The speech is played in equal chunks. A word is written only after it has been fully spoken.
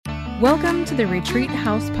Welcome to the Retreat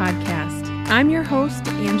House Podcast. I'm your host,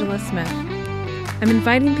 Angela Smith. I'm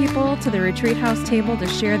inviting people to the Retreat House table to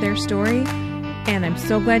share their story, and I'm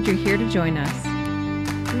so glad you're here to join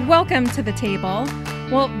us. Welcome to the table.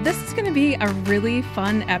 Well, this is going to be a really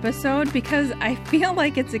fun episode because I feel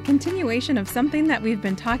like it's a continuation of something that we've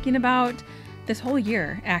been talking about this whole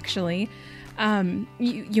year, actually.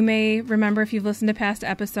 You may remember if you've listened to past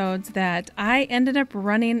episodes that I ended up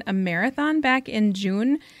running a marathon back in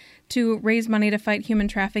June to raise money to fight human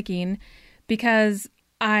trafficking because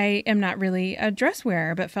I am not really a dress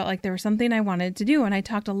wearer, but felt like there was something I wanted to do. And I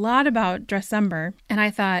talked a lot about Dressember, and I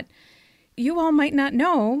thought, you all might not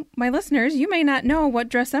know, my listeners, you may not know what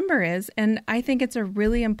Dressember is. And I think it's a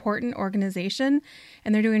really important organization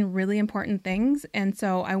and they're doing really important things. And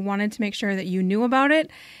so I wanted to make sure that you knew about it.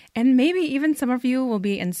 And maybe even some of you will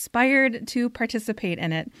be inspired to participate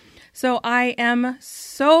in it. So I am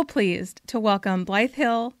so pleased to welcome Blythe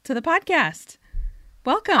Hill to the podcast.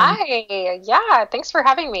 Welcome. Hi. Yeah. Thanks for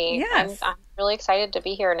having me. Yes. I'm really excited to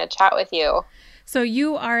be here and to chat with you. So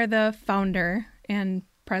you are the founder and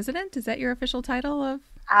president? Is that your official title of?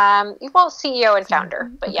 Well, CEO and founder,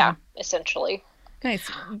 but okay. Yeah, essentially. Nice.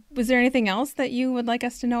 Was there anything else that you would like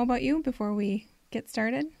us to know about you before we get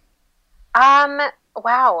started?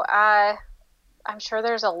 Wow. I'm sure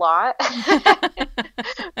there's a lot,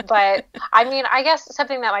 but I mean, I guess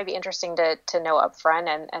something that might be interesting to know up front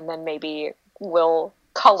and then maybe will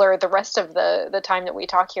color the rest of the time that we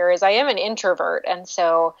talk here is I am an introvert. And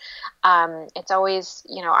so, it's always,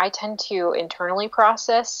 I tend to internally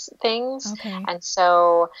process things. Okay. And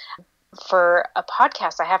so for a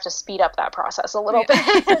podcast, I have to speed up that process a little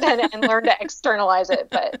bit and learn to externalize it.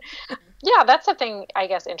 But yeah, that's something I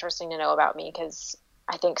guess interesting to know about me because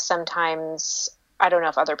I think sometimes, I don't know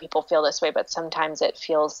if other people feel this way, but sometimes it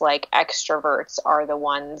feels like extroverts are the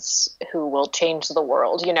ones who will change the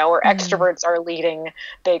world, or extroverts are leading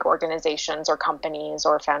big organizations or companies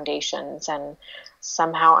or foundations. And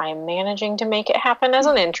somehow I'm managing to make it happen as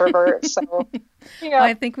an introvert. So, yeah. Well,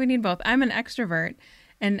 I think we need both. I'm an extrovert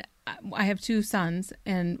and I have two sons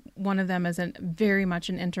and one of them is very much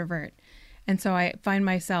an introvert. And so I find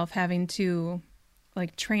myself having to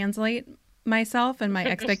translate myself and my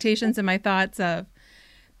expectations and my thoughts of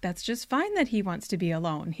that's just fine that he wants to be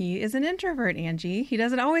alone. He is an introvert, Angie. He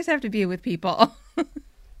doesn't always have to be with people.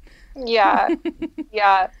 Yeah.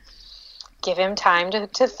 Give him time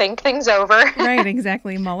to think things over. Right,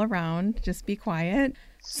 exactly. Mull around, just be quiet.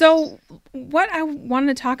 So what I want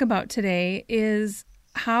to talk about today is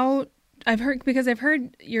how I've heard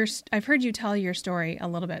you tell your story a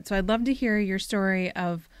little bit. So I'd love to hear your story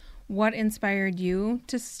of what inspired you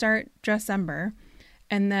to start Dressember.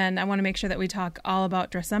 And then I want to make sure that we talk all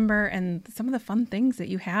about Dressember and some of the fun things that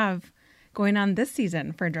you have going on this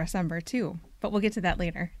season for Dressember too. But we'll get to that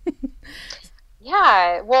later.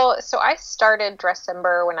 Yeah, well, so I started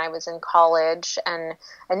Dressember when I was in college, and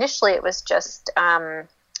initially it was just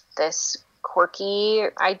this quirky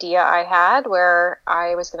idea I had where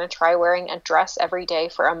I was going to try wearing a dress every day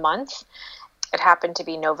for a month. It happened to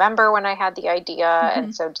be November when I had the idea,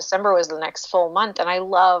 and so December was the next full month, and I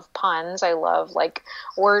love puns. I love,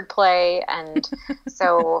 wordplay, and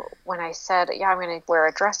so when I said, I'm going to wear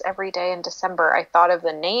a dress every day in December, I thought of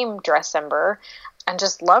the name Dressember and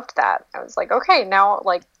just loved that. I was like, okay, now,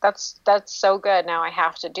 that's so good. Now I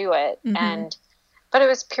have to do it. But it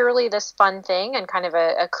was purely this fun thing and kind of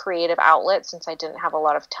a creative outlet since I didn't have a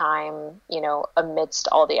lot of time, amidst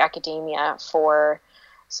all the academia for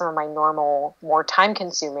some of my normal, more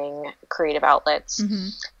time-consuming creative outlets.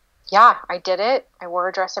 Yeah, I did it. I wore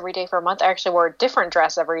a dress every day for a month. I actually wore a different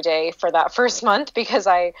dress every day for that first month because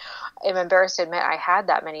I am embarrassed to admit I had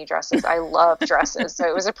that many dresses. I love dresses. So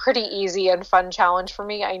it was a pretty easy and fun challenge for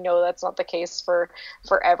me. I know that's not the case for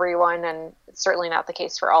everyone, and it's certainly not the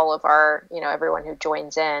case for all of our, everyone who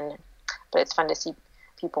joins in. But it's fun to see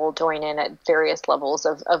people join in at various levels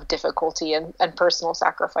of difficulty and personal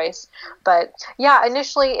sacrifice. But yeah,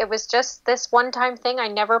 initially it was just this one-time thing. I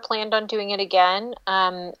never planned on doing it again.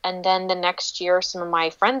 And then the next year, some of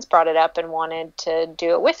my friends brought it up and wanted to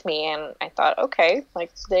do it with me. And I thought, okay,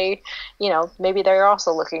 they, maybe they're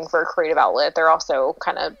also looking for a creative outlet. They're also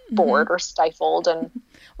kind of bored or stifled. And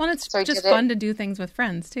well, it's just fun to do things with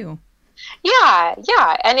friends too. Yeah.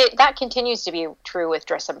 And that continues to be true with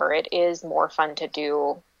Dressember. It is more fun to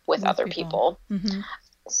do with other people.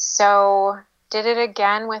 So did it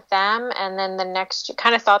again with them. And then the next,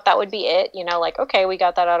 kind of thought that would be it, okay, we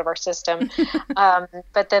got that out of our system.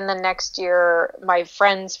 But then the next year, my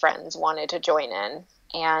friends' friends wanted to join in.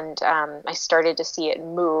 And I started to see it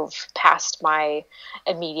move past my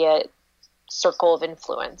immediate circle of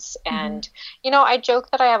influence. And, I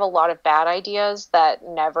joke that I have a lot of bad ideas that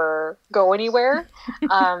never go anywhere.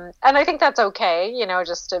 And I think that's okay,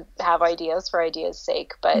 just to have ideas for ideas'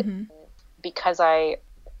 sake. But because I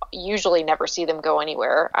usually never see them go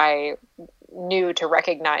anywhere, I knew to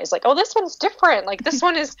recognize like, oh, this one's different. Like this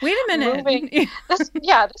one is wait a minute moving.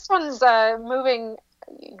 This one's moving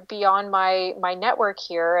beyond my network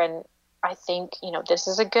here. And I think, this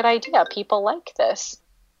is a good idea. People like this.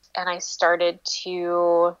 And I started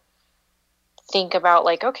to think about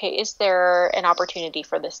like, okay, is there an opportunity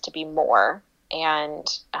for this to be more? And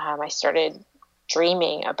I started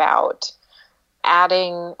dreaming about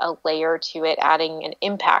adding a layer to it, adding an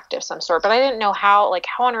impact of some sort. But I didn't know how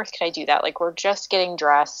on earth could I do that? Like, we're just getting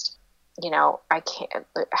dressed. I can't,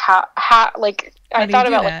 how I thought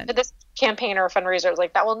about like this campaign or a fundraiser. I was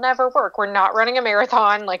like, that will never work. We're not running a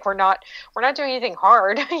marathon. Like we're not doing anything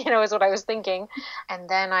hard, is what I was thinking. And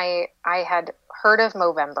then I had heard of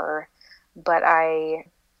Movember, but I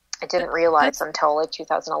didn't realize until like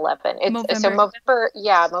 2011. So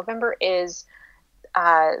Movember is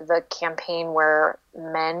the campaign where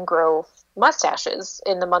men grow mustaches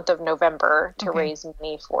in the month of November to raise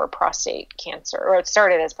money for prostate cancer. Or it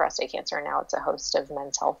started as prostate cancer, and now it's a host of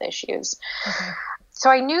men's health issues. So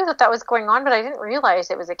I knew that was going on, but I didn't realize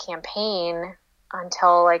it was a campaign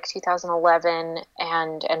until like 2011.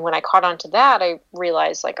 And when I caught on to that, I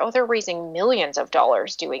realized like, oh, they're raising millions of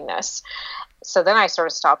dollars doing this. So then I sort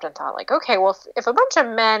of stopped and thought like, okay, well, if a bunch of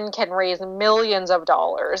men can raise millions of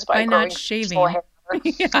dollars by growing not shaving hair,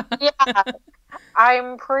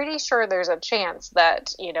 I'm pretty sure there's a chance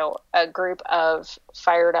that, a group of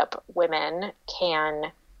fired up women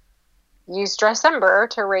can use Dressember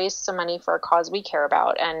to raise some money for a cause we care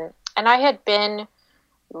about. And I had been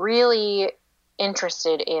really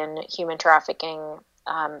interested in human trafficking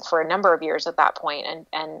for a number of years at that point,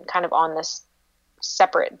 and kind of on this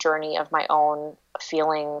separate journey of my own,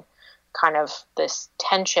 feeling kind of this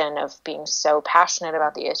tension of being so passionate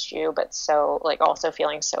about the issue, but so like also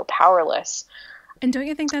feeling so powerless. And don't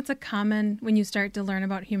you think that's a common, when you start to learn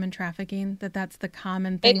about human trafficking, that's the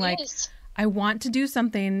common thing? It like, is. I want to do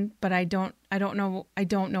something, but I don't know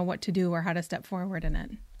what to do or how to step forward in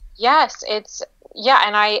it. Yes, and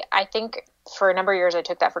I think for a number of years I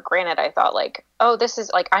took that for granted. I thought like, oh, this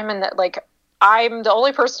is like, I'm the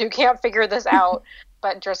only person who can't figure this out.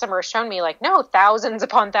 But Dressember has shown me like, no, thousands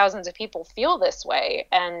upon thousands of people feel this way.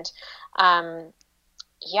 And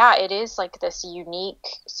it is like this unique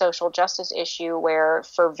social justice issue where,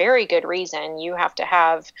 for very good reason, you have to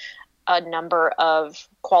have a number of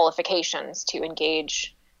qualifications to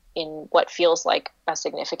engage in what feels like a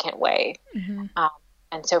significant way.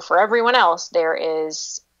 And so for everyone else, there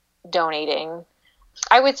is donating.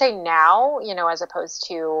 I would say now, as opposed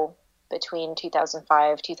to between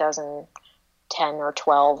 2005, 2010 or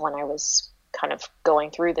 12, when I was kind of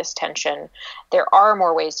going through this tension, there are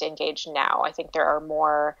more ways to engage now. I think there are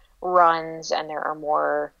more runs, and there are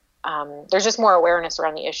more, there's just more awareness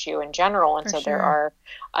around the issue in general. And there are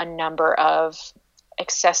a number of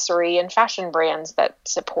accessory and fashion brands that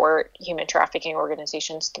support human trafficking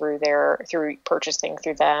organizations through purchasing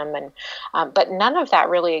through them. And, but none of that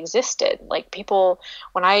really existed. Like people,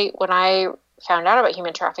 when I found out about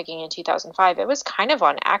human trafficking in 2005, it was kind of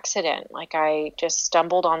on accident. Like I just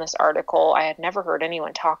stumbled on this article. I had never heard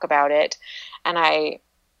anyone talk about it. And I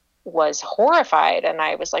was horrified. And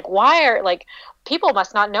I was like, people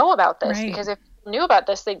must not know about this, right? Because if people knew about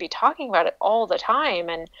this, they'd be talking about it all the time.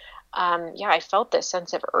 And I felt this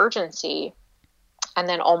sense of urgency. And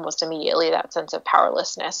then almost immediately that sense of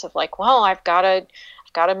powerlessness of like, well, I've got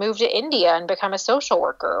to move to India and become a social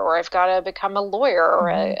worker, or I've got to become a lawyer or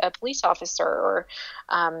a police officer or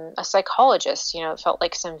a psychologist. It felt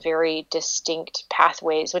like some very distinct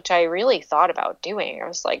pathways, which I really thought about doing. I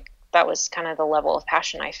was like, that was kind of the level of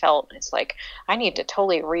passion I felt. It's like, I need to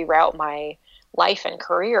totally reroute my life and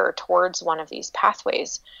career towards one of these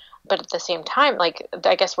pathways. But at the same time, like,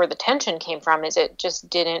 I guess where the tension came from is it just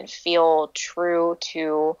didn't feel true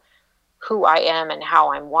to who I am and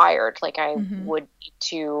how I'm wired. Like I would need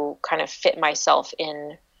to kind of fit myself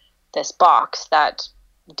in this box that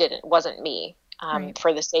wasn't me,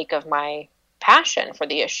 for the sake of my passion for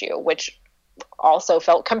the issue, which also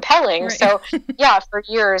felt compelling. Right. So for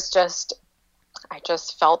years, I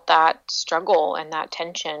just felt that struggle and that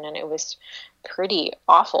tension, and it was pretty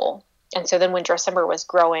awful. And so then when Dressember was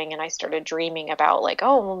growing and I started dreaming about like,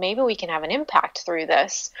 oh, well, maybe we can have an impact through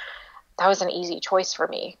this, that was an easy choice for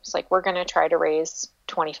me. It's like, we're going to try to raise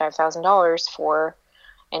 $25,000 for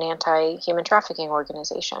an anti-human trafficking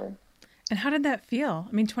organization. And how did that feel?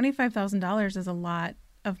 I mean, $25,000 is a lot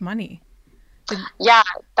of money. Yeah,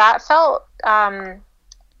 that felt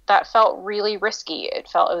really risky. It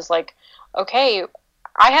was like, okay,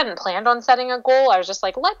 I hadn't planned on setting a goal. I was just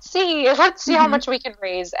like, let's see how much we can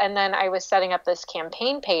raise. And then I was setting up this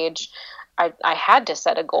campaign page. I had to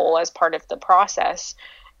set a goal as part of the process.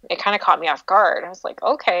 It kind of caught me off guard. I was like,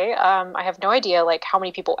 okay, I have no idea like how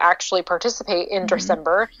many people actually participate in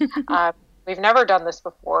Dressember. We've never done this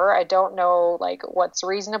before. I don't know like what's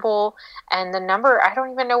reasonable. And the number, I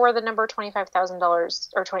don't even know where the number $25,000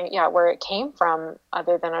 or where it came from,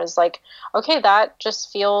 other than I was like, okay, that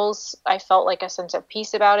just feels, I felt like a sense of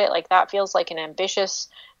peace about it. Like that feels like an ambitious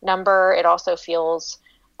number. It also feels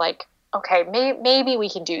like, okay, maybe we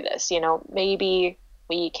can do this, maybe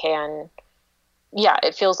we can. Yeah,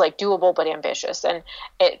 it feels like doable but ambitious. And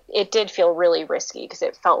it did feel really risky because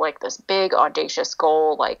it felt like this big audacious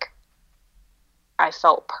goal. Like I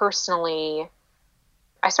felt personally,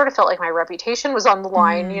 I sort of felt like my reputation was on the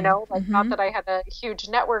line, not that I had a huge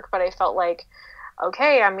network, but I felt like,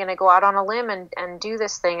 okay, I'm going to go out on a limb and do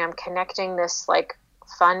this thing. I'm connecting this like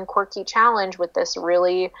fun, quirky challenge with this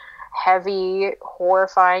really heavy,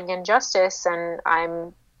 horrifying injustice. And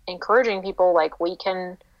I'm encouraging people like we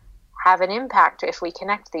can have an impact if we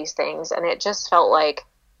connect these things. And it just felt like,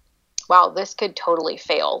 wow, this could totally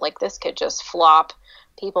fail. Like this could just flop.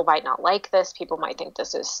 People might not like this. People might think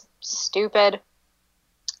this is stupid.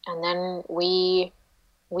 And then we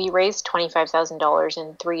raised $25,000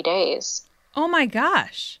 in 3 days. Oh my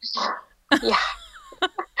gosh. Yeah.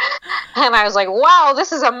 And I was like, wow,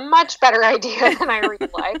 this is a much better idea than I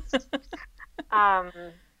realized.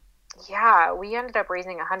 Yeah, we ended up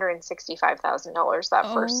raising $165,000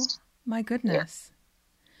 that first. My goodness. Year.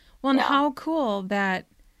 Well, and how cool that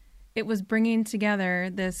it was bringing together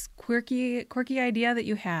this quirky idea that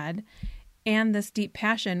you had and this deep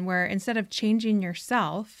passion where instead of changing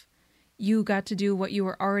yourself, you got to do what you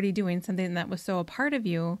were already doing, something that was so a part of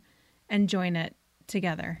you, and join it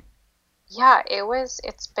together. Yeah,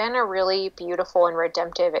 it's been a really beautiful and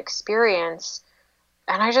redemptive experience.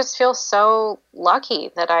 And I just feel so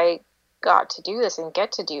lucky that I got to do this and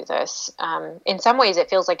get to do this. In some ways, it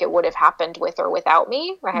feels like it would have happened with or without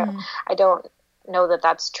me. I don't know that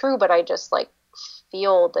that's true, but I just like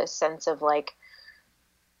feel this sense of like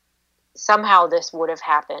somehow this would have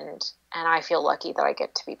happened, and I feel lucky that I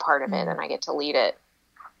get to be part of it and I get to lead it.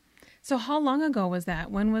 So how long ago was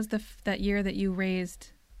that? When was that year that you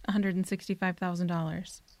raised $165,000?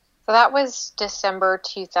 So that was December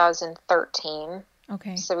 2013.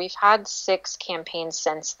 Okay. So we've had 6 campaigns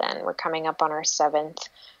since then. We're coming up on our 7th,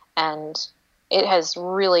 and it has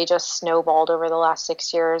really just snowballed over the last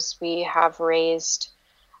 6 years. We have raised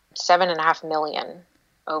 $7.5 million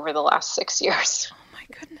over the last 6 years. Oh my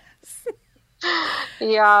goodness.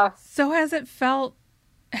 Yeah. So has it felt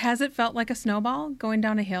like a snowball going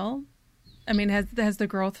down a hill? I mean, has the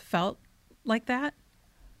growth felt like that?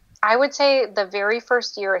 I would say the very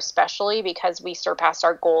first year, especially because we surpassed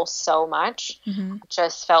our goal so much,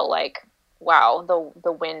 just felt like, wow,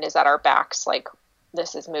 the wind is at our backs. Like,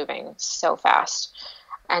 this is moving so fast.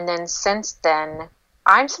 And then since then,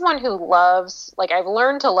 I'm someone who loves, like, I've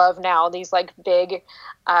learned to love now these like big,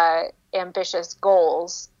 ambitious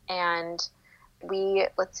goals. And we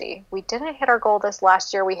didn't hit our goal this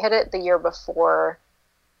last year. We hit it the year before.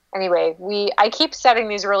 Anyway, I keep setting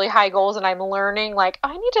these really high goals, and I'm learning like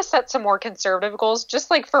I need to set some more conservative goals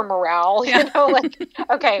just like for morale, like,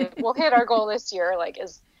 okay, we'll hit our goal this year. Like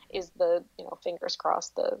is the, fingers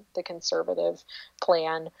crossed, the conservative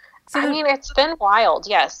plan. So I mean, it's been wild.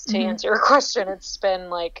 Yes. To answer your question, it's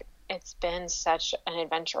been such an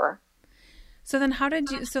adventure. So then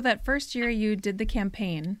so that first year you did the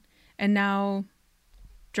campaign, and now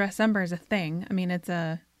Dressember is a thing. I mean,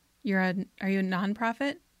 are you a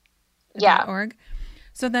nonprofit? Yeah. .org.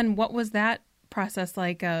 So then what was that process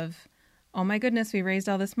like of, oh my goodness, we raised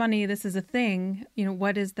all this money, this is a thing.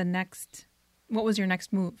 What was your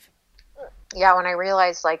next move? Yeah, when I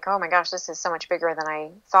realized like, oh my gosh, this is so much bigger than I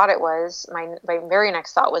thought it was, my very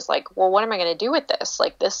next thought was like, well, what am I going to do with this?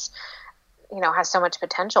 Like this, has so much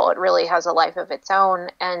potential. It really has a life of its own.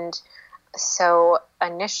 And so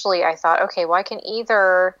initially I thought, okay, well, I can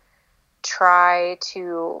either try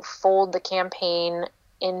to fold the campaign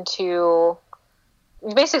into,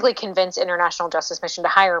 basically convince International Justice Mission to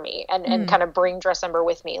hire me and kind of bring Dressember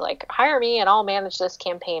with me, like hire me and I'll manage this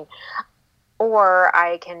campaign. Or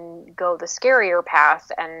I can go the scarier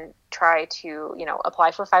path and try to,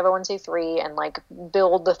 apply for 501c3 and like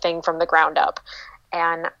build the thing from the ground up.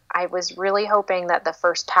 And I was really hoping that the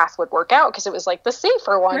first path would work out because it was like the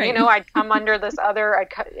safer one. Right. I'd come under this other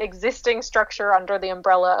existing structure under the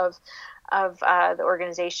umbrella of the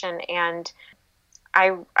organization. And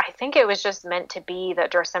I think it was just meant to be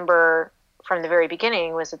that Dressember from the very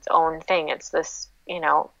beginning was its own thing. It's this,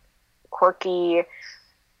 quirky,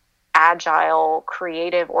 agile,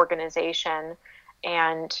 creative organization.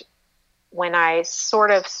 And when I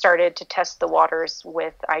sort of started to test the waters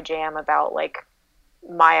with IJM about like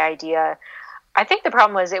my idea, I think the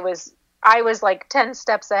problem was I was like 10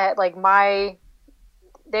 steps ahead. Like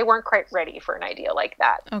they weren't quite ready for an idea like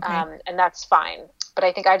that. Okay. And that's fine. But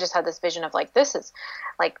I think I just had this vision of like, this is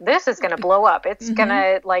going to blow up. It's going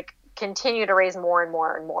to like continue to raise more and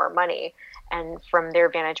more and more money. And from their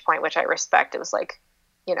vantage point, which I respect, it was like,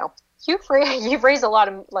 you've raised a lot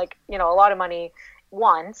of money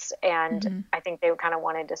once. And I think they kind of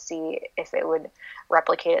wanted to see if it would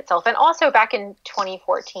replicate itself. And also back in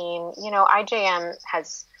 2014, IJM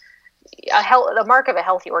has the mark of a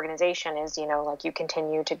healthy organization is, like you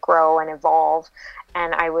continue to grow and evolve.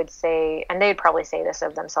 And I would say, and they'd probably say this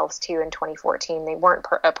of themselves too, in 2014, they weren't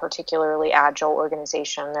a particularly agile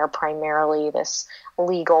organization. They're primarily this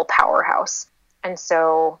legal powerhouse. And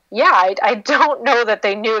so, yeah, I don't know that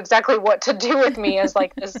they knew exactly what to do with me as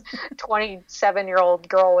like this 27-year-old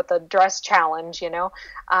girl with a dress challenge,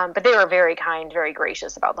 but they were very kind, very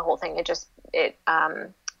gracious about the whole thing. And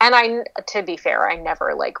to be fair, I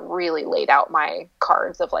never like really laid out my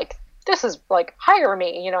cards of like, this is like, hire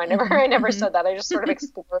me. I never said that. I just sort of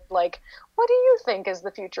explored like, what do you think is the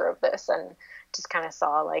future of this? And just kind of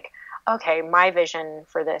saw like, okay, my vision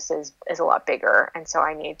for this is a lot bigger. And so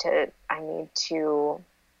I need to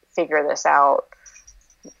figure this out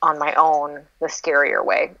on my own, the scarier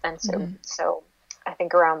way. And so I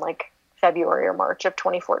think around like February or March of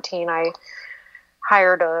 2014, I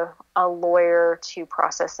hired a lawyer to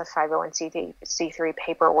process the 501c3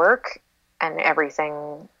 paperwork and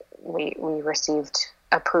everything. We received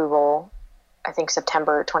approval, I think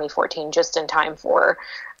September 2014, just in time for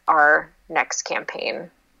our next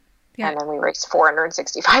campaign. Yeah. And then we raised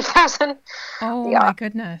 $465,000. Oh my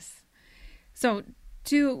goodness. So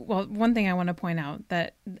one thing I want to point out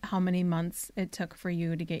that how many months it took for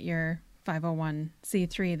you to get your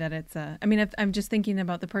 501c3, that it's I'm just thinking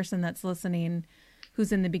about the person that's listening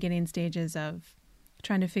who's in the beginning stages of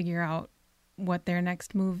trying to figure out what their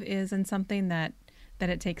next move is and something that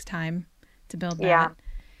it takes time to build that. Yeah.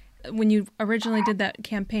 When you originally did that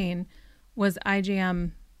campaign, was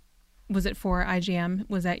it for IGM?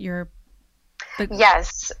 Was that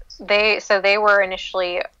Yes. They were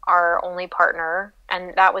initially our only partner,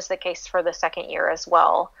 and that was the case for the second year as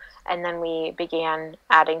well. And then we began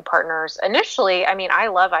adding partners. Initially, I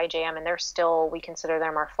love IJM, and we consider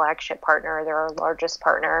them our flagship partner. They're our largest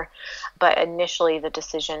partner. But initially, the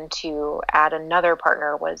decision to add another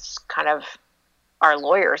partner was kind of our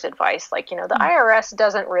lawyer's advice. Like, the IRS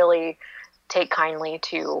doesn't really take kindly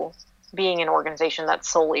to being an organization that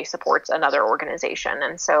solely supports another organization.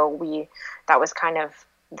 And so that was kind of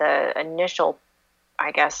the initial,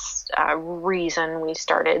 I guess, reason we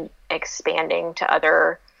started expanding to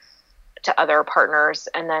other partners.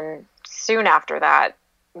 And then soon after that,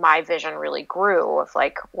 my vision really grew of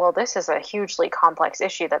like, well, this is a hugely complex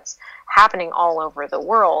issue that's happening all over the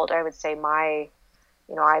world. I would say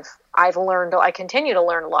I continue to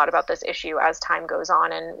learn a lot about this issue as time goes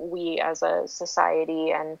on, and we as a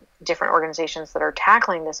society and different organizations that are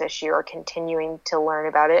tackling this issue are continuing to learn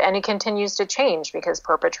about it, and it continues to change because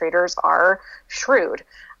perpetrators are shrewd.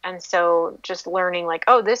 And so just learning like,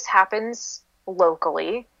 oh, this happens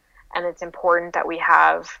locally, and it's important that we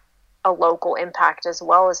have a local impact as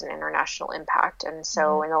well as an international impact. And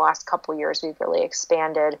so in the last couple of years, we've really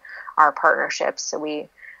expanded our partnerships. So we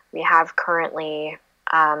have currently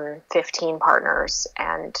 15 partners,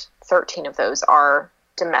 and 13 of those are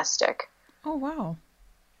domestic. Oh, wow.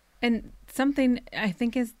 And something I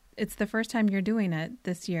think it's the first time you're doing it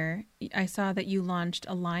this year. I saw that you launched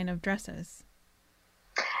a line of dresses.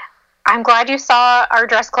 I'm glad you saw our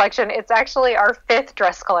dress collection. It's actually our 5th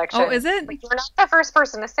dress collection. Oh, is it? You're not the first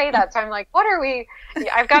person to say that. So I'm like, what are we?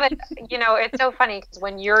 I've got to, it's so funny because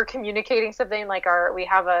when you're communicating something like we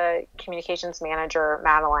have a communications manager,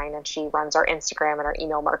 Madeline, and she runs our Instagram and our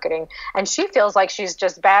email marketing. And she feels like she's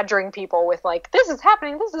just badgering people with like, this is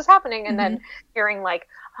happening. And then hearing like,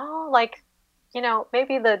 oh, like,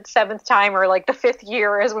 maybe the 7th time or like the 5th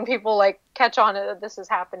year is when people like catch on that this is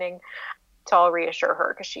happening. So I'll reassure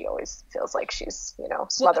her because she always feels like she's,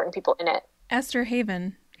 smothering people in it. Esther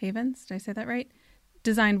Havens, did I say that right?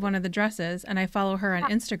 Designed one of the dresses, and I follow her on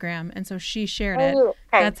Instagram, and so she shared it. Okay.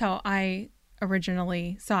 That's how I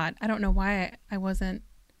originally saw it. I don't know why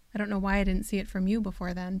I didn't see it from you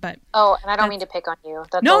before then, but. Oh, and I don't mean to pick on you.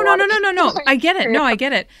 That's no. I get it. No, I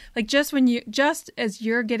get it. Like just as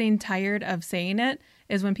you're getting tired of saying it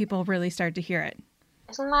is when people really start to hear it.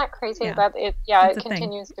 Isn't that crazy? Yeah. That it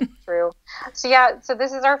continues to be true. So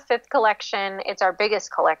this is our 5th collection. It's our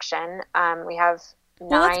biggest collection. We have 9.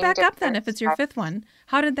 Well, let's back up then. If it's your 5th one,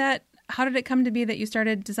 how did it come to be that you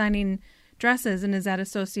started designing dresses, and is that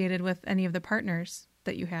associated with any of the partners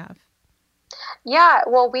that you have? Yeah,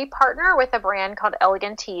 well, we partner with a brand called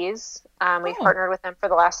Elegant Tees. We've partnered with them for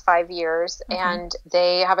the last 5 years, and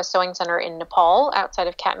they have a sewing center in Nepal outside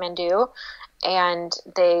of Kathmandu, and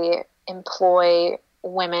they employ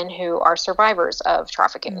women who are survivors of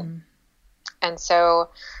trafficking. And so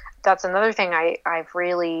that's another thing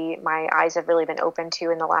my eyes have really been open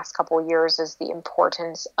to in the last couple of years, is the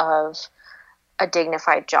importance of a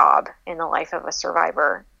dignified job in the life of a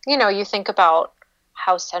survivor. You know, you think about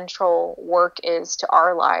how central work is to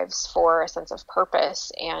our lives for a sense of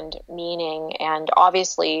purpose and meaning, and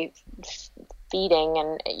obviously feeding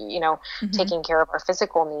and, taking care of our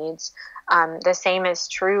physical needs. The same is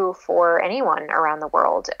true for anyone around the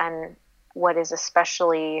world. And what is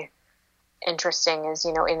especially interesting is,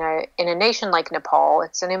 in a nation like Nepal,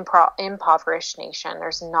 it's an impoverished nation.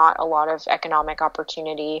 There's not a lot of economic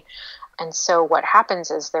opportunity. And so what happens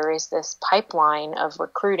is there is this pipeline of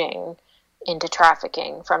recruiting into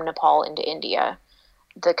trafficking from Nepal into India.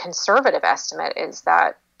 The conservative estimate is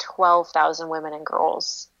that 12,000 women and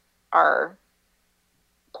girls are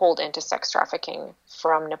pulled into sex trafficking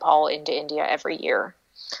from Nepal into India every year.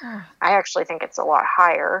 I actually think it's a lot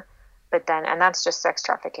higher, and that's just sex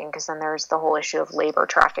trafficking, because then there's the whole issue of labor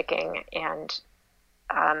trafficking and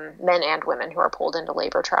men and women who are pulled into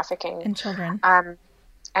labor trafficking. And children.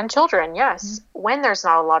 And children, yes. When there's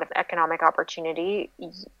not a lot of economic opportunity,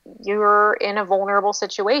 you're in a vulnerable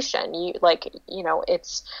situation. You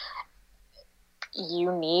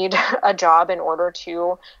need a job in order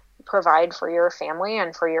to provide for your family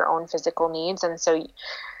and for your own physical needs. And so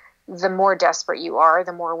the more desperate you are,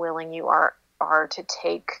 the more willing you are to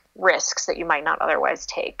take risks that you might not otherwise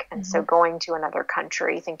take. And so going to another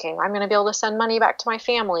country thinking, I'm going to be able to send money back to my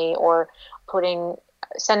family, or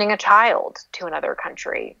sending a child to another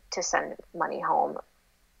country to send money home.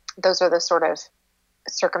 Those are the sort of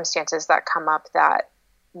circumstances that come up that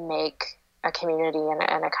make a community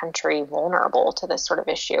and a country vulnerable to this sort of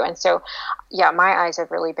issue. And so, my eyes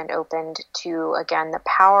have really been opened to, again, the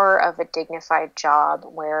power of a dignified job,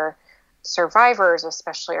 where survivors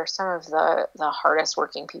especially are some of the hardest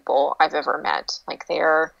working people I've ever met. Like,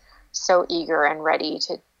 they're so eager and ready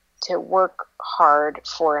to work hard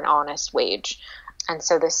for an honest wage. And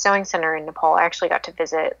so this sewing center in Nepal, I actually got to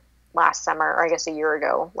visit last summer, or I guess a year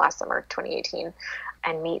ago, last summer, 2018,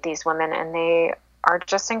 and meet these women, and they are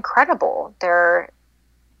just incredible. They're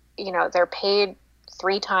paid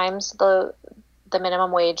 3 times the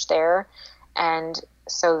minimum wage there, and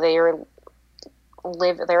so their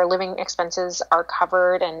living expenses are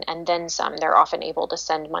covered, and then some. They're often able to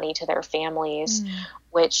send money to their families,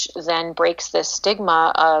 which then breaks this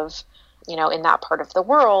stigma of, in that part of the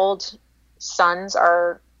world, sons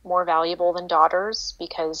are more valuable than daughters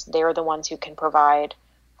because they're the ones who can provide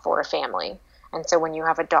for a family. And so when you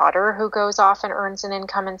have a daughter who goes off and earns an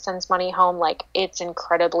income and sends money home, it's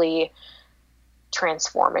incredibly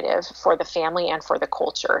transformative for the family and for the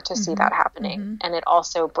culture to see that happening. And it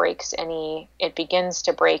also begins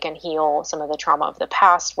to break and heal some of the trauma of the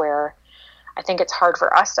past, where I think it's hard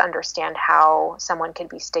for us to understand how someone could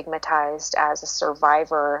be stigmatized as a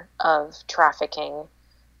survivor of trafficking,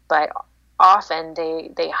 but often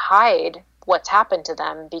they hide what's happened to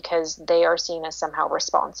them because they are seen as somehow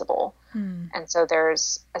responsible. And so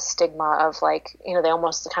there's a stigma of they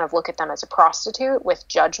almost kind of look at them as a prostitute with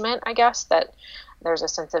judgment, I guess, that there's a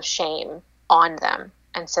sense of shame on them.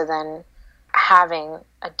 And so then having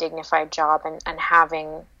a dignified job and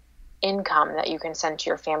having income that you can send to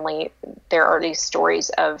your family, there are these stories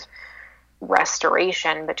of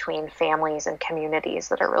restoration between families and communities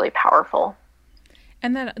that are really powerful.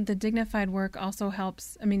 And that the dignified work also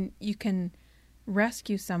helps. I mean, you can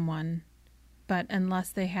rescue someone, but unless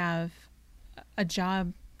they have a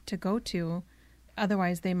job to go to,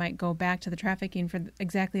 otherwise they might go back to the trafficking for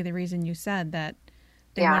exactly the reason you said, that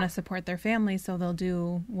they want to support their family, so they'll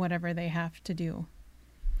do whatever they have to do.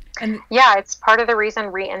 And it's part of the reason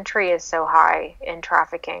reentry is so high in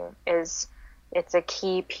trafficking. It's a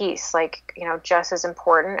key piece. Just as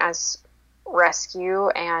important as rescue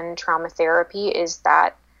and trauma therapy is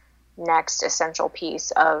that next essential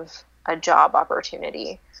piece of a job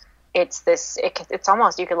opportunity. It's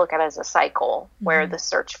almost, you could look at it as a cycle where the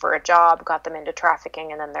search for a job got them into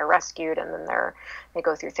trafficking, and then they're rescued, and then they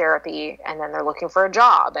go through therapy, and then they're looking for a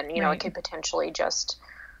job, and it could potentially just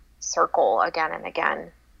circle again and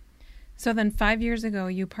again. So then 5 years ago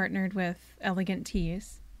you partnered with Elegant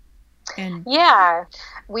Tees. And yeah,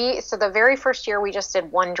 so the very first year we just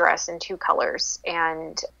did one dress in 2 colors,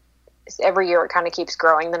 and every year it kind of keeps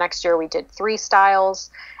growing. The next year we did 3 styles.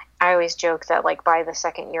 I always joke that like by the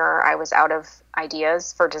second year I was out of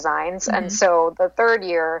ideas for designs. Mm-hmm. And so the third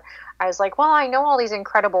year I was like, well, I know all these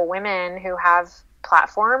incredible women who have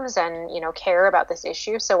platforms and, care about this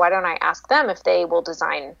issue. So why don't I ask them if they will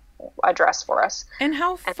design a dress for us? And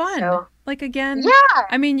how fun. So, like, again, yeah,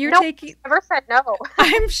 I mean, you're taking, never said no.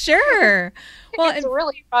 I'm sure. Well, it's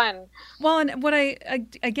really fun. Well, and what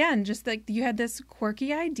again, just like you had this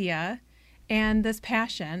quirky idea and this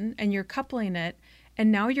passion and you're coupling it.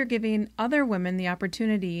 And now you're giving other women the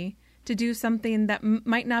opportunity to do something that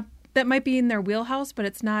might be in their wheelhouse, but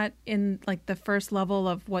it's not in like the first level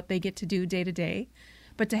of what they get to do day to day.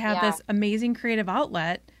 But to have this amazing creative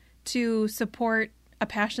outlet to support a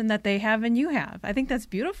passion that they have and you have. I think that's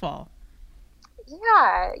beautiful.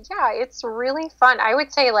 Yeah, it's really fun. I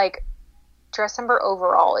would say like Dressember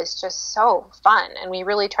overall is just so fun. And we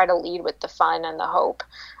really try to lead with the fun and the hope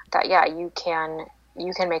that, you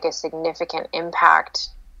can make a significant impact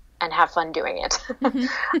and have fun doing it.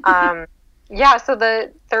 So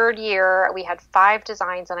the third year we had 5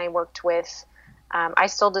 designs, and I worked with, I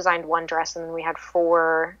still designed one dress, and then we had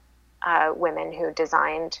 4 women who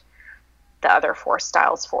designed the other 4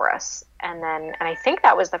 styles for us. And I think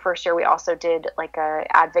that was the first year we also did like a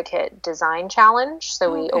advocate design challenge.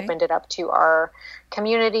 So we opened it up to our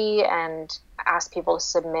community and asked people to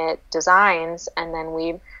submit designs, and then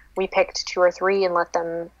we picked 2 or 3 and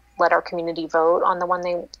let our community vote on the one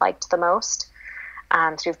they liked the most.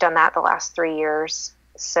 So we've done that the last 3 years.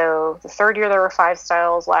 So the third year there were 5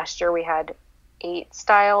 styles. Last year we had 8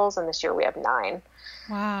 styles, and this year we have 9.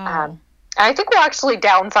 Wow. I think we'll actually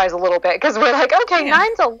downsize a little bit because we're like, okay,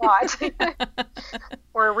 9's a lot.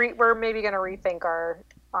 We're maybe going to rethink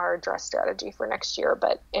our dress strategy for next year,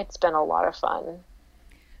 but it's been a lot of fun.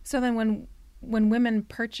 So then when women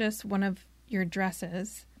purchase one of your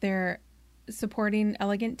dresses, they're supporting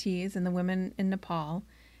Elegant Teas and the women in Nepal,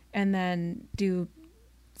 and then do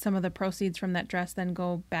some of the proceeds from that dress then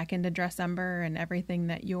go back into Dressember and everything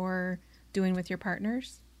that you're doing with your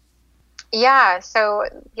partners? So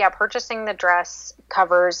purchasing the dress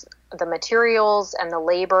covers the materials and the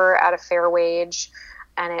labor at a fair wage,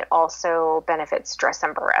 and it also benefits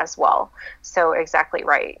Dressember as well. So exactly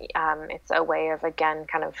right. It's a way of, again,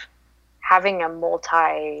 kind of having a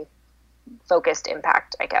multi-focused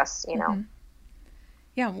impact, I guess, Mm-hmm.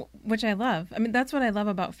 Yeah, which I love. I mean, that's what I love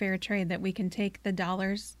about fair trade, that we can take the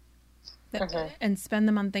dollars and spend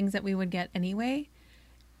them on things that we would get anyway,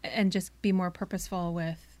 and just be more purposeful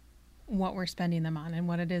with what we're spending them on and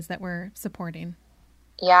what it is that we're supporting.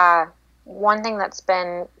 Yeah. One thing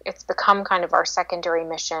it's become kind of our secondary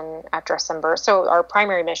mission at Dressember. So our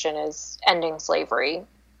primary mission is ending slavery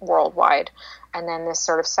worldwide. And then this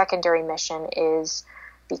sort of secondary mission is,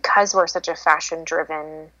 because we're such a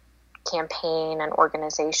fashion-driven campaign and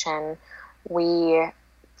organization, we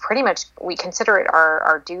consider it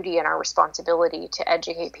our duty and our responsibility to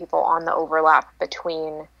educate people on the overlap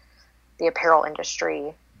between the apparel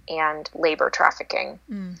industry and labor trafficking.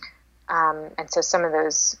 And so some of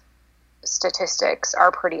those statistics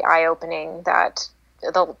are pretty eye-opening. That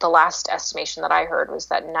the last estimation that I heard was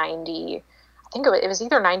that it was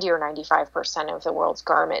either 90 or 95% of the world's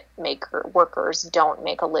garment workers don't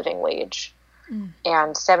make a living wage.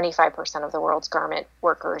 And 75% of the world's garment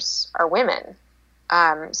workers are women.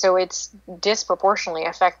 So it's disproportionately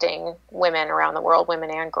affecting women around the world,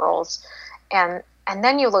 women and girls. And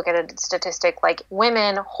then you look at a statistic like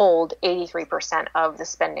women hold 83% of the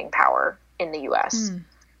spending power in the U.S.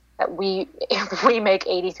 That we make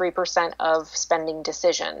 83% of spending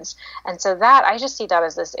decisions. And so that, I just see that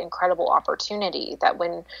as this incredible opportunity that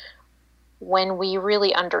when we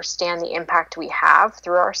really understand the impact we have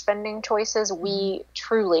through our spending choices, we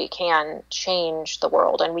truly can change the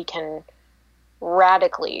world, and we can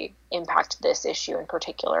radically impact this issue in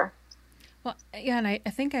particular. Well, yeah, and I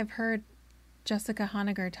think I've heard Jessica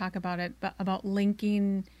Honegger talk about it, about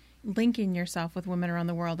linking yourself with women around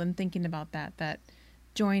the world and thinking about that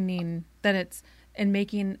joining, that it's, in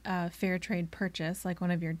making a fair trade purchase, like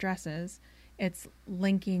one of your dresses, it's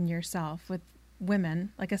linking yourself with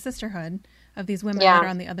women, like a sisterhood of these women that are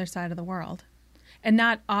on the other side of the world, and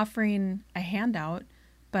not offering a handout,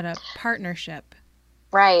 but a partnership.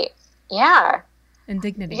 Right. Yeah. And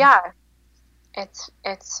dignity. Yeah. It's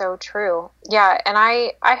so true. Yeah. And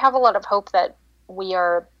I have a lot of hope that we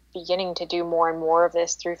are beginning to do more and more of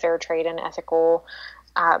this through fair trade and ethical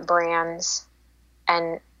brands.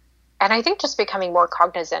 And I think just becoming more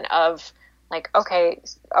cognizant of like, okay,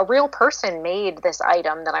 a real person made this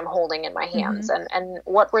item that I'm holding in my hands, and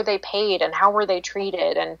what were they paid, and how were they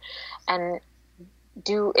treated, and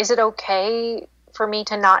is it okay for me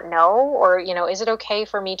to not know, or, is it okay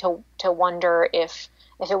for me to wonder if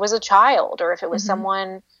it was a child, or if it was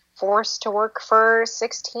someone forced to work for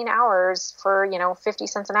 16 hours for, 50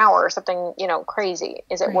 cents an hour or something, crazy.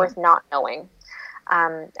 Is it worth not knowing?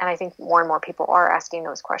 And I think more and more people are asking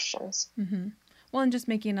those questions. Well, and just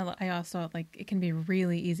I also like, it can be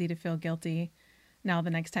really easy to feel guilty now the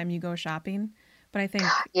next time you go shopping. But I think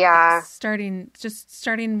starting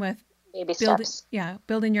with baby steps.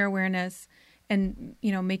 Building your awareness and,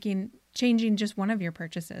 changing just one of your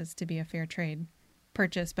purchases to be a fair trade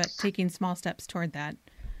purchase, but taking small steps toward that.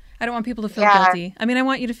 I don't want people to feel guilty. I mean, I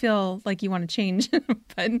want you to feel like you want to change, but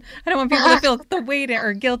I don't want people to feel the weight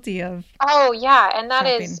or guilty of. Oh yeah. And that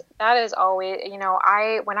is always,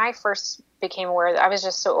 when I first became aware, I was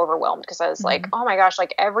just so overwhelmed because I was like, oh my gosh,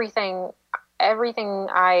 like everything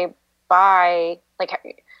I buy,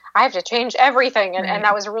 like I have to change everything. And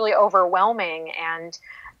that was really overwhelming. And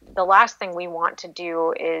the last thing we want to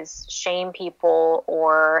do is shame people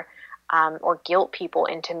or guilt people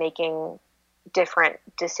into making different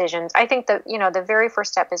decisions. I think that, the very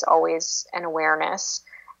first step is always an awareness.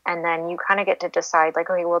 And then you kind of get to decide, like,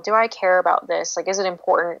 okay, well, do I care about this? Like, is it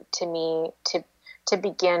important to me to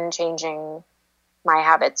begin changing my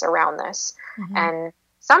habits around this? And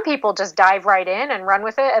some people just dive right in and run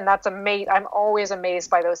with it. And that's amazing. I'm always amazed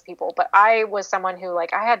by those people. But I was someone who,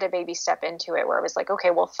 like, I had to baby step into it, where I was like,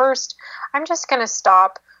 okay, well, first I'm just going to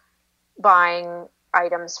stop buying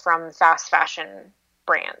items from fast fashion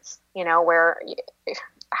brands, where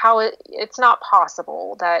it's not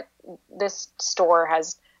possible that this store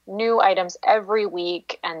has new items every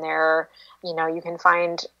week, and they're, you can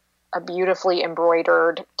find a beautifully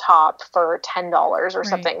embroidered top for $10 or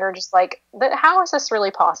something. You're just like, how is this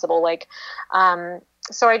really possible? Like,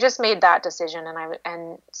 so I just made that decision,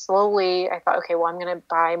 and slowly I thought, okay, well, I'm going to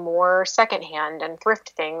buy more secondhand and thrift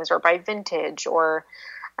things, or buy vintage, or,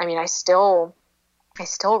 I mean, I still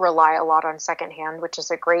rely a lot on secondhand, which is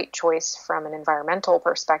a great choice from an environmental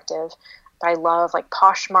perspective. But I love like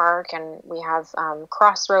Poshmark, and we have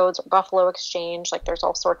Crossroads or Buffalo Exchange. Like, there's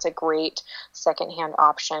all sorts of great secondhand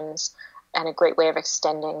options, and a great way of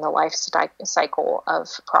extending the life cycle of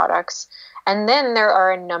products. And then there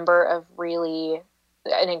are an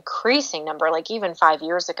increasing number, like even 5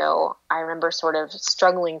 years ago, I remember sort of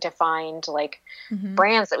struggling to find like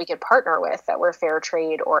brands that we could partner with that were fair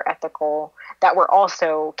trade or ethical, that were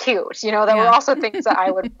also cute, that were also things that I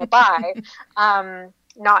would buy.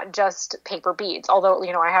 Not just paper beads, although,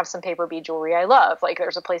 I have some paper bead jewelry I love. Like,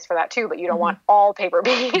 there's a place for that too, but you don't want all paper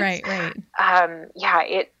beads. Right.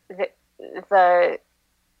 The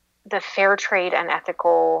fair trade and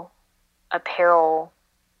ethical apparel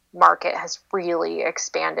market has really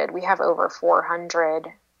expanded. We have over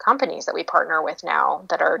 400 companies that we partner with now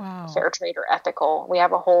that are fair trade or ethical. We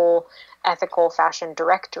have a whole ethical fashion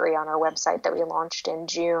directory on our website that we launched in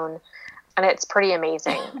June, and it's pretty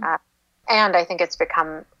amazing. And I think it's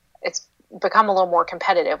become a little more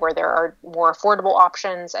competitive, where there are more affordable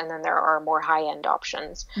options, and then there are more high-end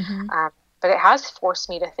options. But it has forced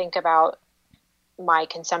me to think about my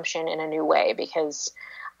consumption in a new way, because,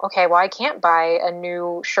 okay, well, I can't buy a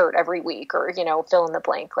new shirt every week, or, fill in the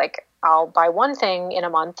blank. Like, I'll buy one thing in a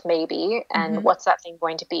month, maybe, and what's that thing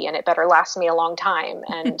going to be? And it better last me a long time.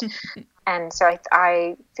 And so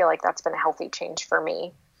I feel like that's been a healthy change for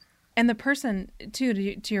me. And the person,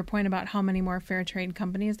 too, to your point about how many more fair trade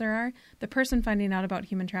companies there are, the person finding out about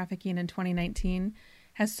human trafficking in 2019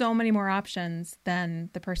 has so many more options than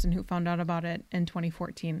the person who found out about it in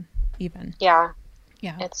 2014, even. Yeah,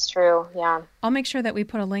 it's true. Yeah. I'll make sure that we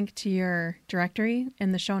put a link to your directory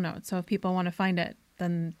in the show notes. So if people want to find it,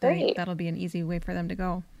 then that'll be an easy way for them to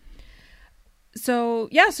go. So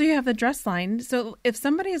you have the dress line. So if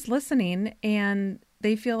somebody is listening and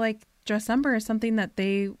they feel like Dressember is something that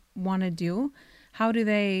they want to do, how do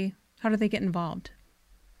they get involved?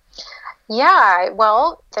 Yeah,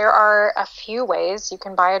 well, there are a few ways you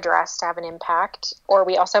can buy a dress to have an impact, or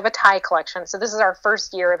we also have a tie collection. So this is our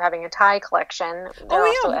first year of having a tie collection. They're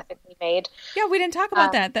also ethically made. Yeah, we didn't talk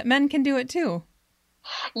about that men can do it too.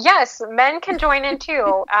 Yes, men can join in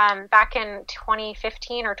too. Back in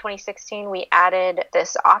 2015 or 2016, we added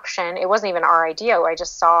this option. It wasn't even our idea. I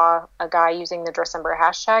just saw a guy using the Dressember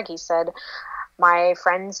hashtag. He said, my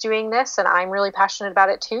friend's doing this and I'm really passionate about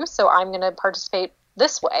it too, so I'm going to participate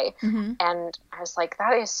this way. And I was like,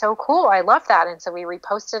 that is so cool. I love that. And so we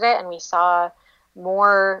reposted it, and we saw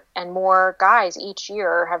more and more guys each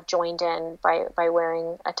year have joined in by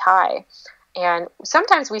wearing a tie. And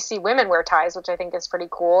sometimes we see women wear ties, which I think is pretty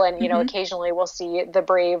cool. And, occasionally we'll see the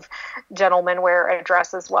brave gentleman wear a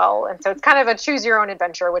dress as well. And so it's kind of a choose your own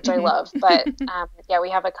adventure, which I love. But we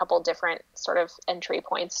have a couple different sort of entry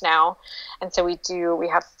points now. And so we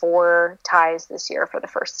have 4 ties this year for the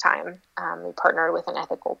first time. We partnered with an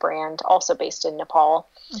ethical brand also based in Nepal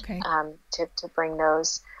to bring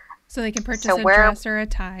those. So they can purchase a dress or a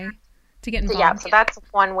tie to get involved. Yeah, so that's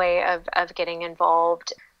one way of getting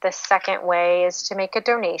involved. The second way is to make a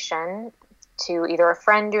donation to either a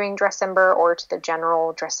friend doing Dressember or to the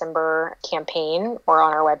general Dressember campaign or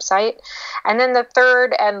on our website. And then the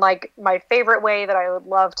third and my favorite way that I would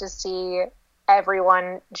love to see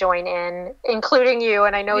everyone join in, including you.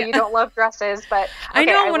 And I know you don't love dresses, but I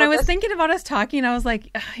know when I was thinking about us talking, I was like,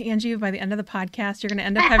 Angie, by the end of the podcast, you're going to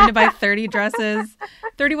end up having to buy 31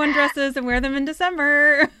 dresses and wear them in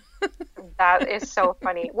December. That is so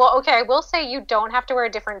funny. Well, okay, I will say you don't have to wear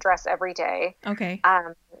a different dress every day. Okay.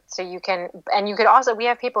 So you could also, we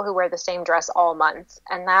have people who wear the same dress all month,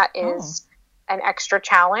 and that is an extra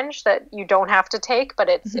challenge that you don't have to take, but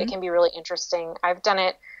it can be really interesting. I've done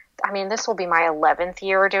it. I mean, this will be my 11th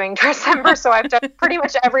year doing Dressember, so I've done pretty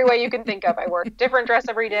much every way you can think of. I wore a different dress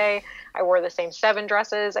every day. I wore the same 7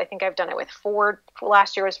 dresses. I think I've done it with 4.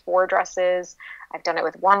 Last year was 4 dresses. I've done it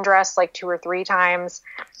with 1 dress 2 or 3 times.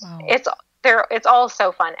 Wow. It's all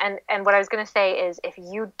so fun. And what I was going to say is if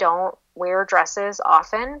you don't wear dresses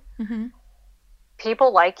often,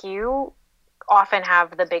 people like you often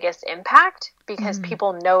have the biggest impact because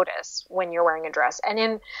people notice when you're wearing a dress. And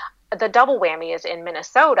in the double whammy is in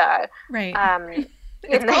Minnesota. Right.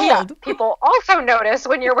 People also notice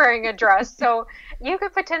when you're wearing a dress. So you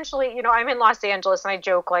could potentially, I'm in Los Angeles and I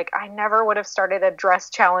joke I never would have started a dress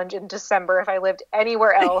challenge in December if I lived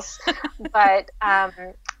anywhere else. But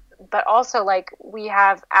also we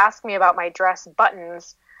have asked me about my dress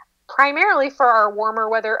buttons primarily for our warmer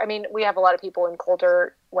weather. I mean, we have a lot of people in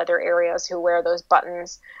colder weather areas who wear those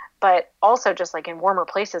buttons, but also just in warmer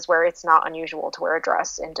places where it's not unusual to wear a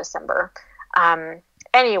dress in December.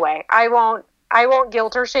 Anyway, I won't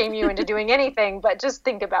guilt or shame you into doing anything, but just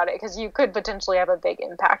think about it because you could potentially have a big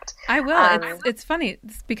impact. I will. It's funny.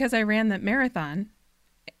 It's because I ran that marathon.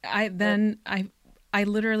 I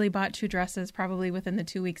literally bought 2 dresses probably within the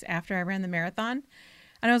 2 weeks after I ran the marathon.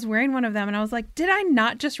 And I was wearing one of them and I was like, did I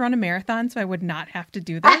not just run a marathon so I would not have to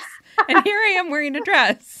do this? And here I am wearing a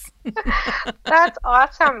dress. That's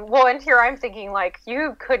awesome. Well, and here I'm thinking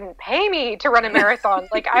you couldn't pay me to run a marathon.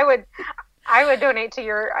 I would donate to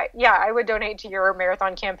your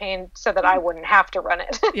marathon campaign so that I wouldn't have to run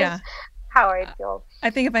it. Yeah. How I feel.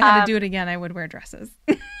 I think if I had to do it again, I would wear dresses.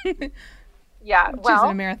 Yeah.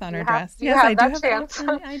 Choosing a marathon or dress. Yes, I do have that chance.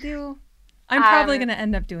 I do. I'm probably going to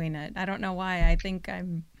end up doing it. I don't know why. I think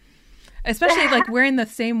especially wearing the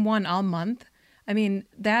same one all month. I mean,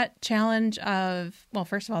 that challenge of, well,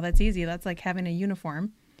 first of all, that's easy. That's like having a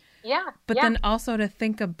uniform. Yeah. But then also to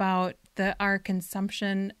think about our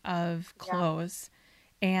consumption of clothes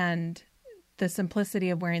and the simplicity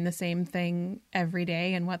of wearing the same thing every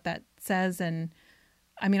day and what that says. And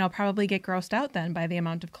I mean, I'll probably get grossed out then by the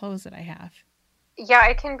amount of clothes that I have. Yeah,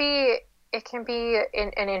 it can be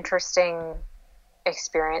an interesting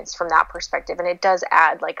experience from that perspective. And it does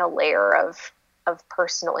add a layer of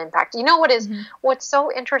personal impact. You know what's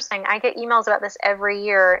so interesting? I get emails about this every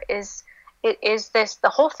year the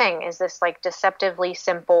whole thing is this deceptively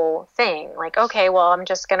simple thing. Okay, well, I'm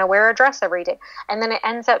just going to wear a dress every day. And then it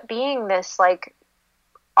ends up being this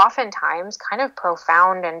oftentimes kind of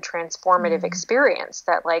profound and transformative experience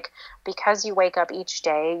that because you wake up each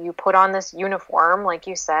day, you put on this uniform, like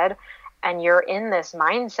you said, and you're in this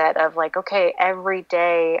mindset of okay, every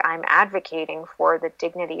day I'm advocating for the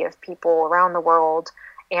dignity of people around the world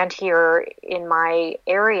and here in my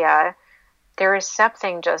area. There is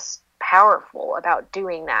something just powerful about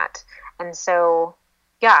doing that. And so,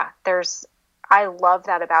 I love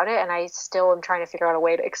that about it. And I still am trying to figure out a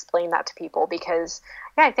way to explain that to people because,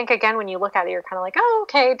 I think, again, when you look at it, you're kind of oh,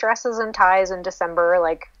 okay, dresses and ties in December,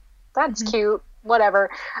 that's cute, whatever.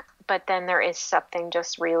 But then there is something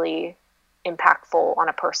just really impactful on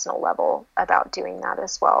a personal level about doing that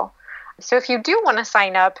as well. So if you do want to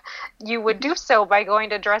sign up, you would do so by going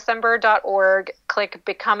to dressember.org, click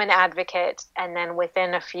Become an Advocate, and then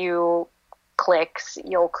within a few clicks,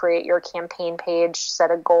 you'll create your campaign page,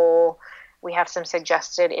 set a goal. We have some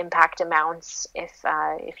suggested impact amounts if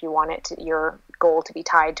you want your goal to be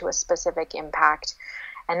tied to a specific impact.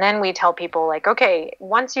 And then we tell people okay,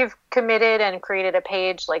 once you've committed and created a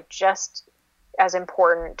page, just as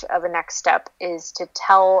important of a next step is to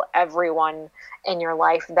tell everyone in your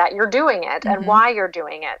life that you're doing it and why you're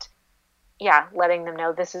doing it. letting them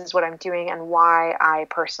know this is what I'm doing and why I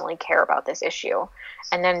personally care about this issue.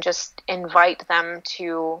 And then just invite them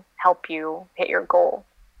to help you hit your goal.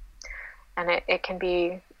 And it can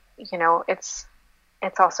be, it's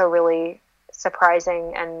also really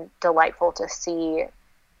surprising and delightful to see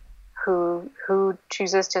who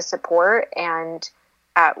chooses to support and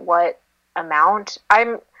at what amount.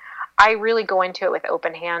 I really go into it with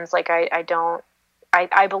open hands. Like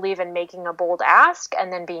I believe in making a bold ask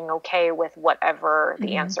and then being okay with whatever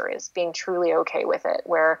the answer is, being truly okay with it,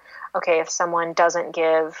 where, okay, if someone doesn't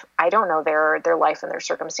give, I don't know their life and their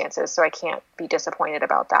circumstances, so I can't be disappointed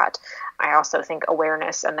about that. I also think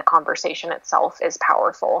awareness and the conversation itself is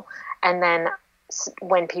powerful. And then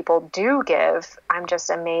when people do give, I'm just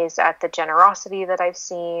amazed at the generosity that I've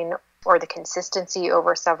seen or the consistency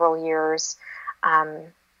over several years.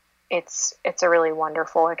 It's a really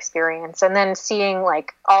wonderful experience. And then seeing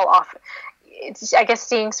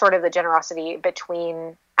seeing sort of the generosity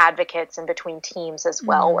between advocates and between teams as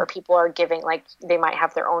well, where people are giving, like they might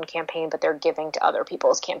have their own campaign, but they're giving to other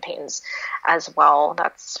people's campaigns as well.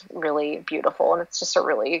 That's really beautiful. And it's just a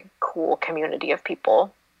really cool community of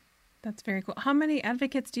people. That's very cool. How many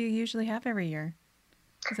advocates do you usually have every year?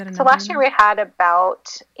 So last year we had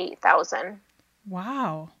about 8,000.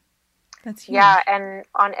 Wow. That's huge. Yeah, and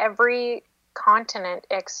on every continent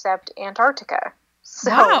except Antarctica.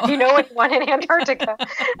 So wow. If you know anyone in Antarctica,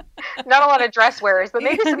 not a lot of dress wearers, but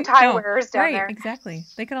maybe some tie wearers down there. Right, exactly.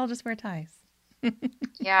 They could all just wear ties.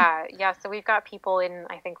 Yeah. So we've got people in,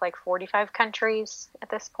 I think, like 45 countries at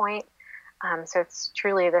this point. So it's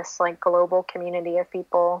truly this like global community of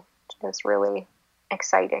people. It's really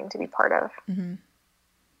exciting to be part of. Mm-hmm.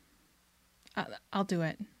 I'll do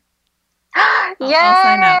it. Yay!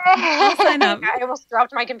 I'll sign up. I almost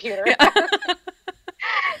dropped my computer. Yeah.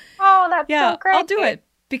 Oh, that's so great. I'll do it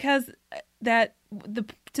because to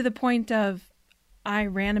the point of I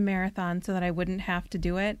ran a marathon so that I wouldn't have to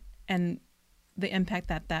do it, and the impact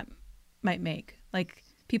that might make. Like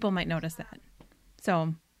people might notice that.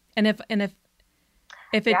 So, and if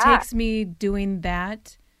it takes me doing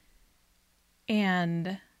that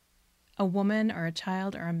and a woman or a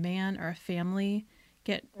child or a man or a family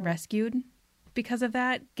get rescued because of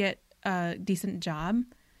that, get a decent job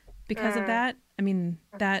because of that, I mean,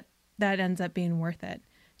 that ends up being worth it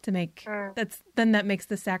to make. That makes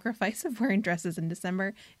the sacrifice of wearing dresses in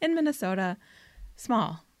December in Minnesota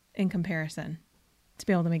small in comparison to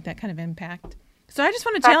be able to make that kind of impact. So I just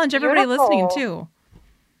want to challenge everybody listening too.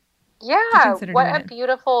 Yeah, what a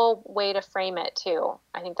beautiful way to frame it too.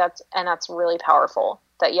 I think that's really powerful.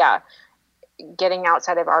 That getting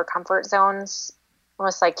outside of our comfort zones,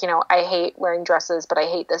 almost like, I hate wearing dresses, but I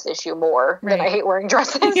hate this issue more than I hate wearing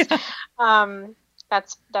dresses. Yeah.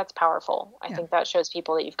 That's powerful. I think that shows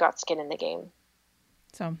people that you've got skin in the game.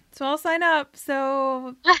 So I'll sign up.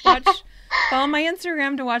 So follow my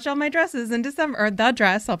Instagram to watch all my dresses in December, or the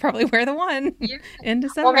dress. I'll probably wear the one in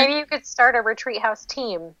December. Well, maybe you could start a retreat house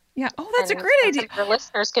team. Yeah. Oh, that's a great idea. Your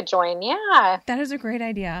listeners could join. Yeah. That is a great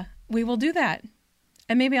idea. We will do that.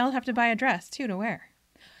 And maybe I'll have to buy a dress too to wear.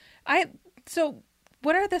 So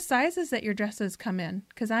what are the sizes that your dresses come in?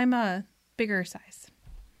 Because I'm a bigger size.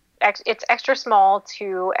 It's extra small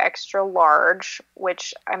to extra large,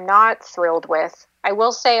 which I'm not thrilled with. I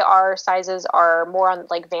will say our sizes are more on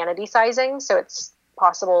like vanity sizing. So it's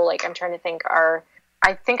possible, like I'm trying to think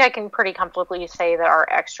I think I can pretty comfortably say that our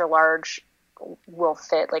extra large will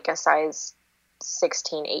fit like a size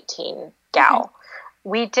 16, 18 gal. Okay.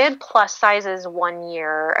 We did plus sizes one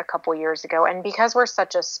year, a couple years ago. And because we're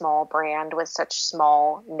such a small brand with such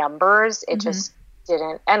small numbers, it just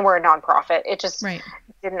didn't, and we're a nonprofit, it just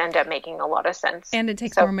didn't end up making a lot of sense. And it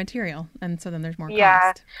takes more material. And so then there's more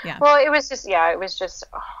cost. Yeah. Well, it was just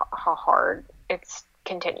how hard. It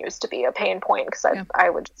continues to be a pain point because I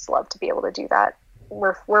would just love to be able to do that.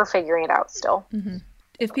 We're figuring it out still. Mm-hmm.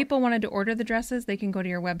 If people wanted to order the dresses, they can go to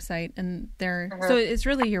your website, and so it's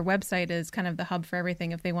really your website is kind of the hub for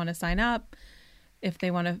everything. If they want to sign up, if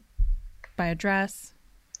they want to buy a dress.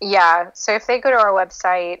 Yeah. So if they go to our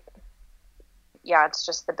website, it's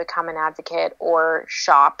just the Become an Advocate or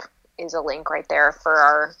shop is a link right there for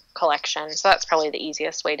our collection. So that's probably the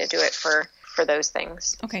easiest way to do it for those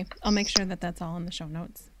things. Okay. I'll make sure that that's all in the show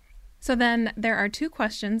notes. So then there are 2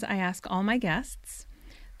 questions I ask all my guests.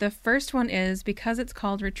 The first one is, because it's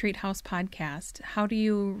called Retreat House Podcast, how do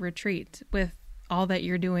you retreat with all that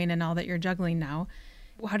you're doing and all that you're juggling now?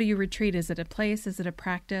 How do you retreat? Is it a place? Is it a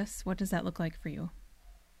practice? What does that look like for you?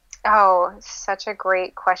 Oh, such a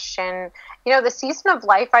great question. The season of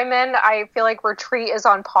life I'm in, I feel like retreat is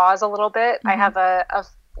on pause a little bit. Mm-hmm. I have a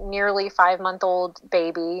nearly 5-month-old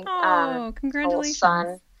baby. Oh, congratulations.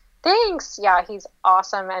 Son. Thanks. Yeah, he's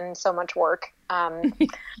awesome and so much work.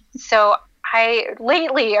 So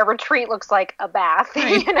lately a retreat looks like a bath,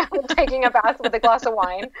 right. Taking a bath with a glass of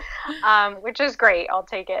wine, which is great. I'll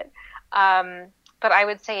take it. But I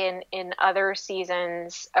would say in other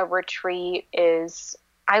seasons, a retreat is,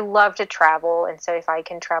 I love to travel. And so if I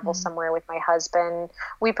can travel somewhere with my husband,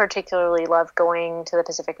 we particularly love going to the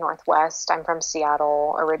Pacific Northwest. I'm from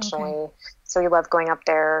Seattle originally. Okay. So we love going up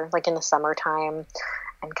there like in the summertime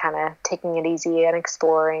and kind of taking it easy and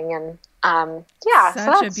exploring. And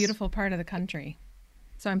Such a beautiful part of the country.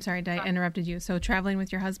 So I'm sorry, I interrupted you. So traveling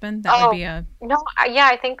with your husband, that would be a... No, yeah,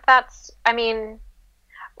 I think that's,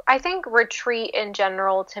 I think retreat in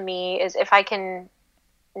general to me is if I can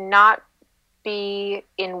not be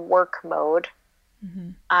in work mode,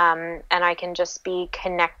 and I can just be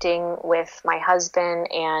connecting with my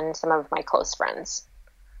husband and some of my close friends.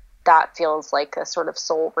 That feels like a sort of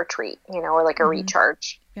soul retreat, or like a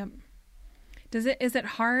recharge. Yep. Is it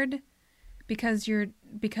hard because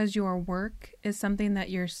your work is something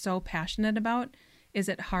that you're so passionate about? Is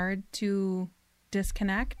it hard to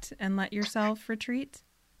disconnect and let yourself retreat?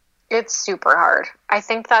 It's super hard. I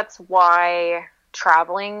think that's why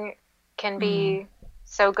traveling can be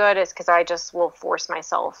so good, is because I just will force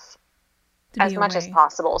myself as much as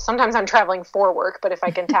possible. Sometimes I'm traveling for work, but if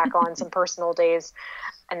I can tack on some personal days,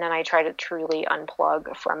 and then I try to truly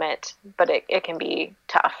unplug from it. But it can be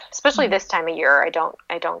tough, especially this time of year.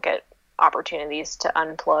 I don't get opportunities to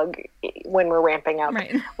unplug when we're ramping up,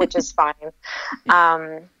 right. Which is fine.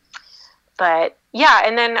 But yeah,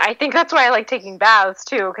 and then I think that's why I like taking baths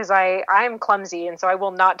too, because I'm clumsy, and so I will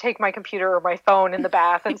not take my computer or my phone in the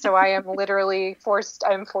bath, and so I am literally forced to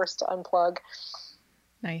unplug.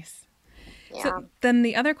 Nice. Yeah. So then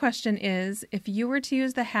the other question is, if you were to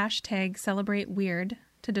use the hashtag #CelebrateWeird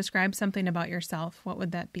to describe something about yourself, what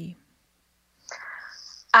would that be?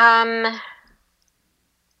 Maybe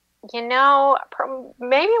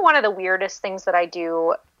one of the weirdest things that I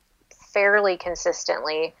do fairly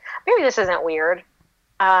consistently, maybe this isn't weird.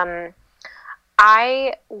 I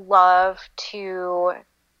love to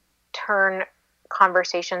turn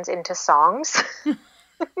conversations into songs.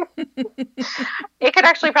 It could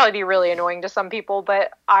actually probably be really annoying to some people,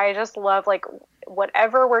 but I just love like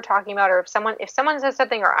whatever we're talking about, or if someone says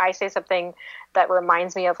something or I say something that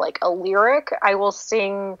reminds me of like a lyric, I will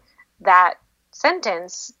sing that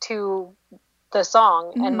sentence to the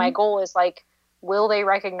song. And my goal is like, will they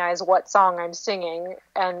recognize what song I'm singing?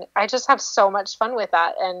 And I just have so much fun with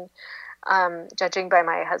that. And judging by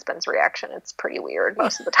my husband's reaction, it's pretty weird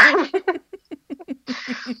most of the time.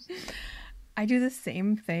 I do the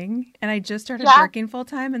same thing, and I just started working full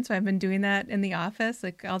time, and so I've been doing that in the office.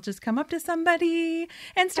 Like, I'll just come up to somebody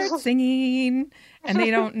and start singing, and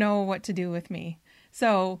they don't know what to do with me.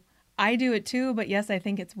 So I do it too, but yes, I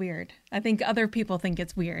think it's weird. I think other people think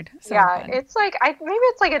it's weird. So fun. It's like maybe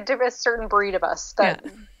it's like a certain breed of us that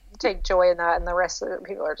take joy in that, and the rest of the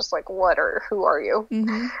people are just like, who are you?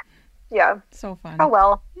 Mm-hmm. Yeah, so fun. Oh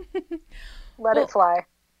well, let it fly.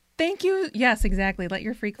 Thank you. Yes, exactly. Let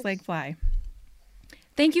your freak flag fly.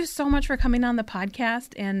 Thank you so much for coming on the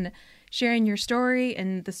podcast and sharing your story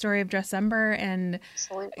and the story of Dressember and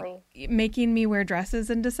making me wear dresses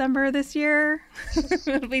in December this year.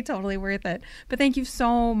 It'll be totally worth it. But thank you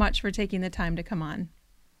so much for taking the time to come on.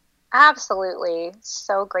 Absolutely.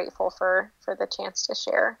 So grateful for the chance to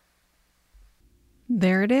share.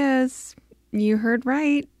 There it is. You heard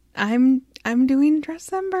right. I'm doing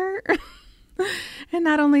Dressember. And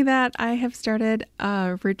not only that, I have started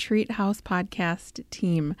a Retreat House podcast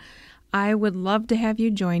team. I would love to have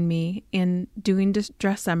you join me in doing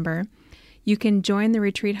Dressember. You can join the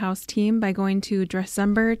Retreat House team by going to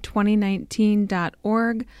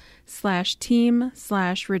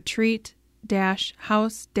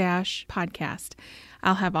dressember2019.org/team/retreat-house-podcast.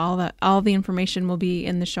 I'll have all the information will be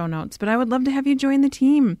in the show notes, but I would love to have you join the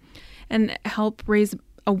team and help raise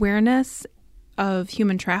awareness of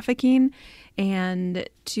human trafficking and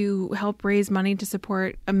to help raise money to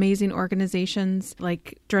support amazing organizations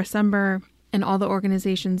like Dressember and all the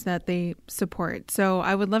organizations that they support. So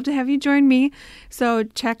I would love to have you join me. So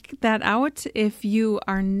check that out. If you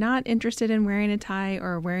are not interested in wearing a tie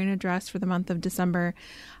or wearing a dress for the month of December,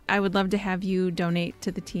 I would love to have you donate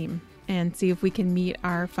to the team and see if we can meet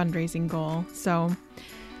our fundraising goal. So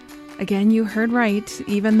again, you heard right.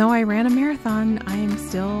 Even though I ran a marathon, I am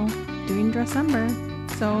still doing Dressember.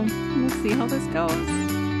 So we'll see how this goes.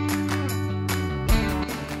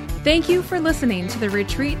 Thank you for listening to the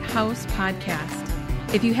Retreat House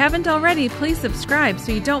podcast. If you haven't already, please subscribe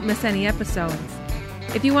so you don't miss any episodes.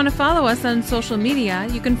 If you want to follow us on social media,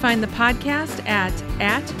 you can find the podcast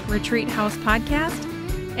at Retreat House Podcast,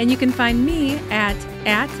 And you can find me at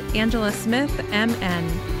Angela Smith MN.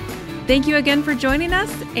 Thank you again for joining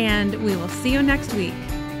us, and we will see you next week.